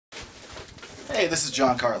Hey, this is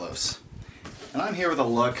John Carlos, and I'm here with a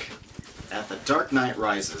look at the Dark Knight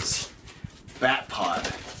Rises Bat Pod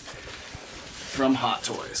from Hot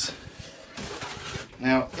Toys.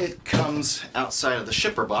 Now, it comes outside of the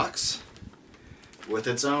shipper box with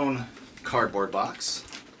its own cardboard box.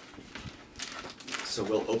 So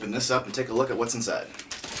we'll open this up and take a look at what's inside.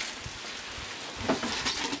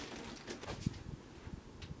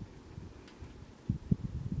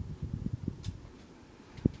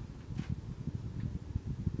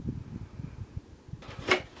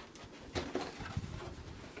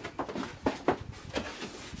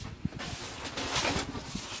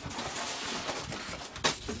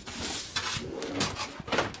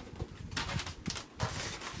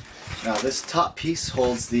 Now this top piece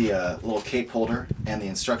holds the little cape holder and the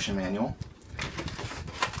instruction manual.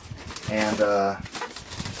 And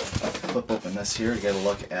flip open this here to get a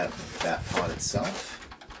look at the Bat Pod itself.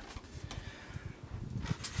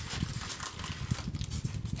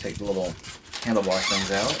 Take the little handlebar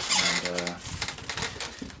things out and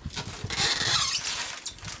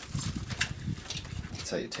that's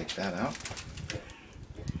how you take that out.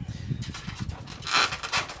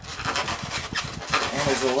 And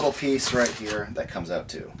there's a little piece right here that comes out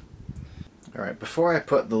too. Alright, before I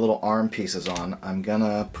put the little arm pieces on, I'm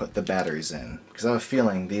gonna put the batteries in, because I have a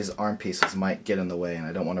feeling these arm pieces might get in the way and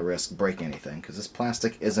I don't want to risk breaking anything, because this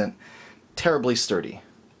plastic isn't terribly sturdy.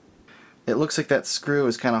 It looks like that screw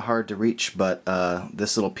is kind of hard to reach, but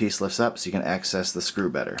this little piece lifts up so you can access the screw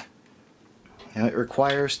better. Now it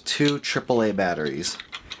requires 2 AAA batteries,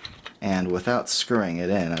 and without screwing it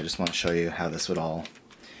in, I just want to show you how this would all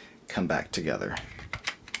come back together.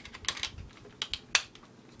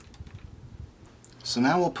 So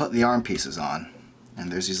now we'll put the arm pieces on, and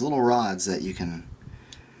there's these little rods that you can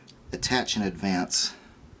attach in advance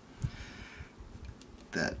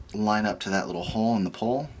that line up to that little hole in the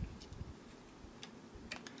pole.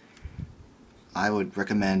 I would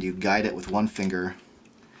recommend you guide it with one finger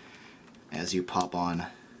as you pop on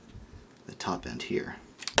the top end here.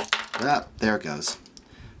 Ah, there it goes.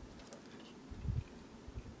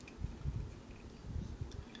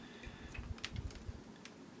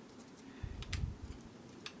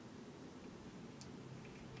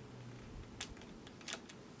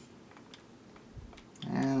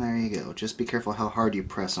 And there you go. Just be careful how hard you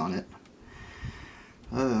press on it.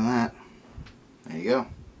 Other than that, there you go.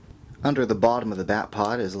 Under the bottom of the Bat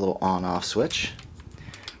Pod is a little on-off switch,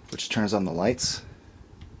 which turns on the lights.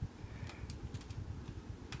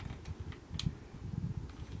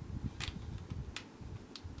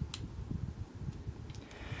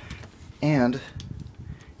 And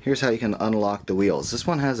here's how you can unlock the wheels. This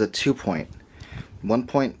one has a 2-point. One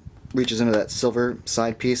point reaches into that silver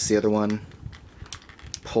side piece, the other one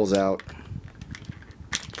pulls out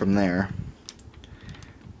from there,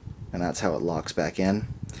 and that's how it locks back in.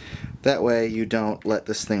 That way you don't let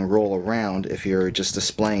this thing roll around. If you're just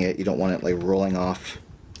displaying it, you don't want it like rolling off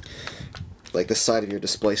like the side of your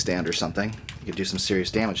display stand or something. You could do some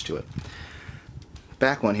serious damage to it.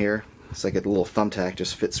 Back one here, it's like a little thumbtack,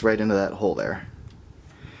 just fits right into that hole there.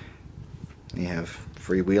 You have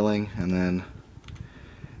freewheeling and then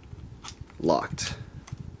locked.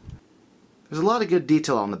 There's a lot of good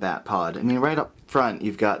detail on the Bat Pod. I mean, right up front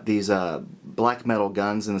you've got these black metal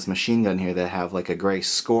guns and this machine gun here that have like a gray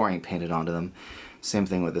scoring painted onto them. Same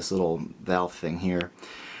thing with this little valve thing here.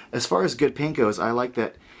 As far as good paint goes, I like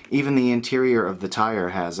that even the interior of the tire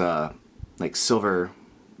has like silver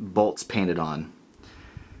bolts painted on.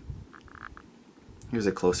 Here's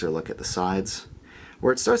a closer look at the sides.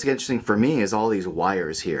 Where it starts to get interesting for me is all these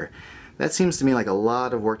wires here. That seems to me like a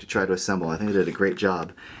lot of work to try to assemble. I think they did a great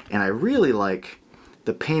job. And I really like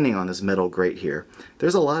the painting on this metal grate here.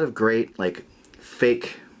 There's a lot of great, like,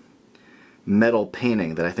 fake metal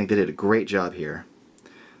painting that I think they did a great job here.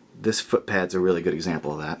 This foot pad's a really good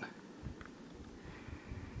example of that.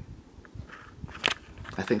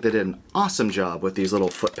 I think they did an awesome job with these little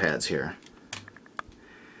foot pads here.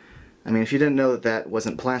 I mean, if you didn't know that that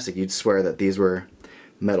wasn't plastic, you'd swear that these were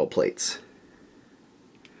metal plates.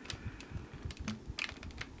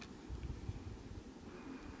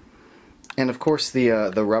 And of course the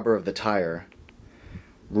rubber of the tire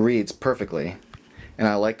reads perfectly, and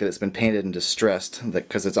I like that it's been painted and distressed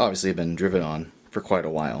because it's obviously been driven on for quite a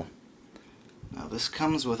while. Now this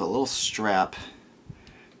comes with a little strap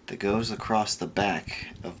that goes across the back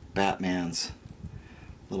of Batman's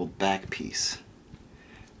little back piece.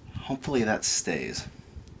 Hopefully that stays.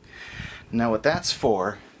 Now what that's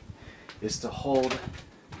for is to hold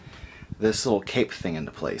this little cape thing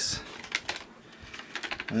into place.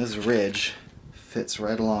 And this ridge fits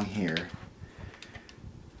right along here.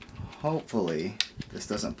 Hopefully this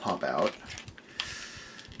doesn't pop out.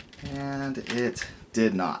 And it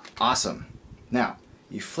did not. Awesome. Now,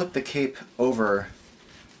 you flip the cape over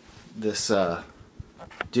this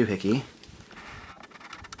doohickey,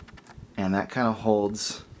 and that kind of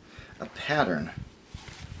holds a pattern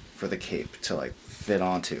for the cape to like fit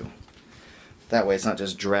onto. That way it's not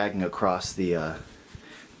just dragging across the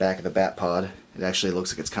back of the bat pod. It actually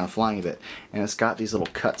looks like it's kind of flying a bit. And it's got these little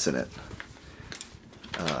cuts in it.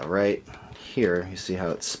 Right here, you see how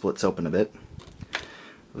it splits open a bit.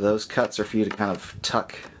 Those cuts are for you to kind of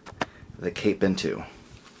tuck the cape into.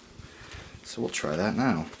 So we'll try that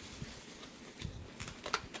now.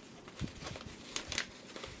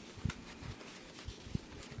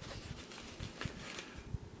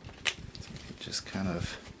 Just kind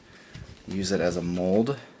of use it as a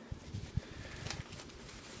mold.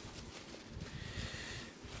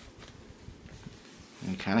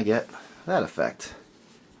 And kind of get that effect.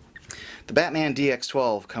 The Batman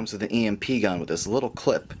DX12 comes with an EMP gun with this little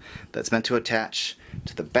clip that's meant to attach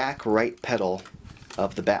to the back right pedal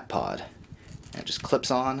of the bat pod. And it just clips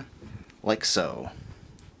on like so.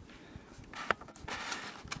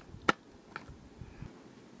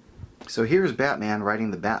 So here's Batman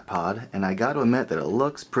riding the bat pod, and I got to admit that it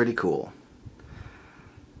looks pretty cool.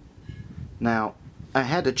 Now, I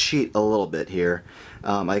had to cheat a little bit here.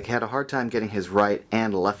 I had a hard time getting his right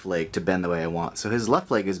and left leg to bend the way I want. So his left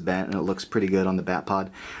leg is bent and it looks pretty good on the bat pod.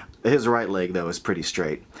 His right leg, though, is pretty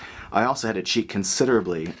straight. I also had to cheat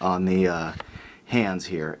considerably on the hands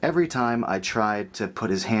here. Every time I tried to put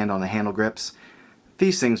his hand on the handle grips,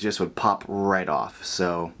 these things just would pop right off.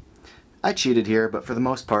 So I cheated here, but for the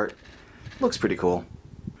most part, looks pretty cool.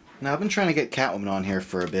 Now, I've been trying to get Catwoman on here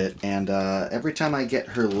for a bit, and every time I get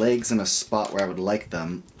her legs in a spot where I would like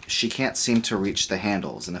them, she can't seem to reach the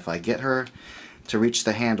handles. And if I get her to reach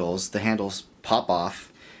the handles pop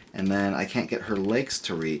off, and then I can't get her legs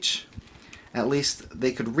to reach. At least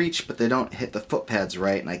they could reach, but they don't hit the foot pads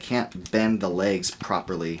right, and I can't bend the legs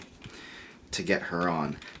properly to get her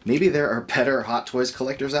on. Maybe there are better Hot Toys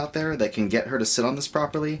collectors out there that can get her to sit on this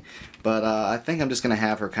properly, but I think I'm just going to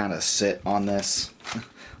have her kind of sit on this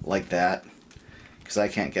like that, because I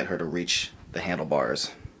can't get her to reach the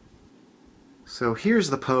handlebars. So here's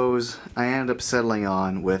the pose I ended up settling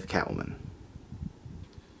on with Catwoman.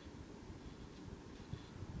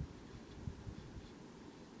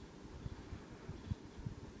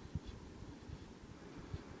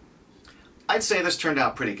 I'd say this turned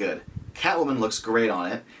out pretty good. Catwoman looks great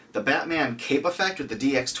on it. The Batman cape effect with the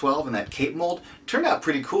DX12 and that cape mold turned out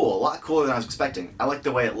pretty cool, a lot cooler than I was expecting. I like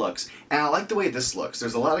the way it looks, and I like the way this looks.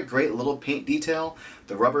 There's a lot of great little paint detail,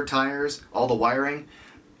 the rubber tires, all the wiring.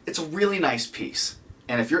 It's a really nice piece,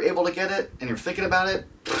 and if you're able to get it and you're thinking about it,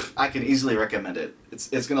 I can easily recommend it. It's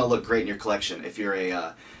going to look great in your collection if you're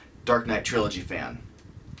a Dark Knight Trilogy fan.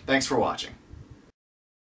 Thanks for watching.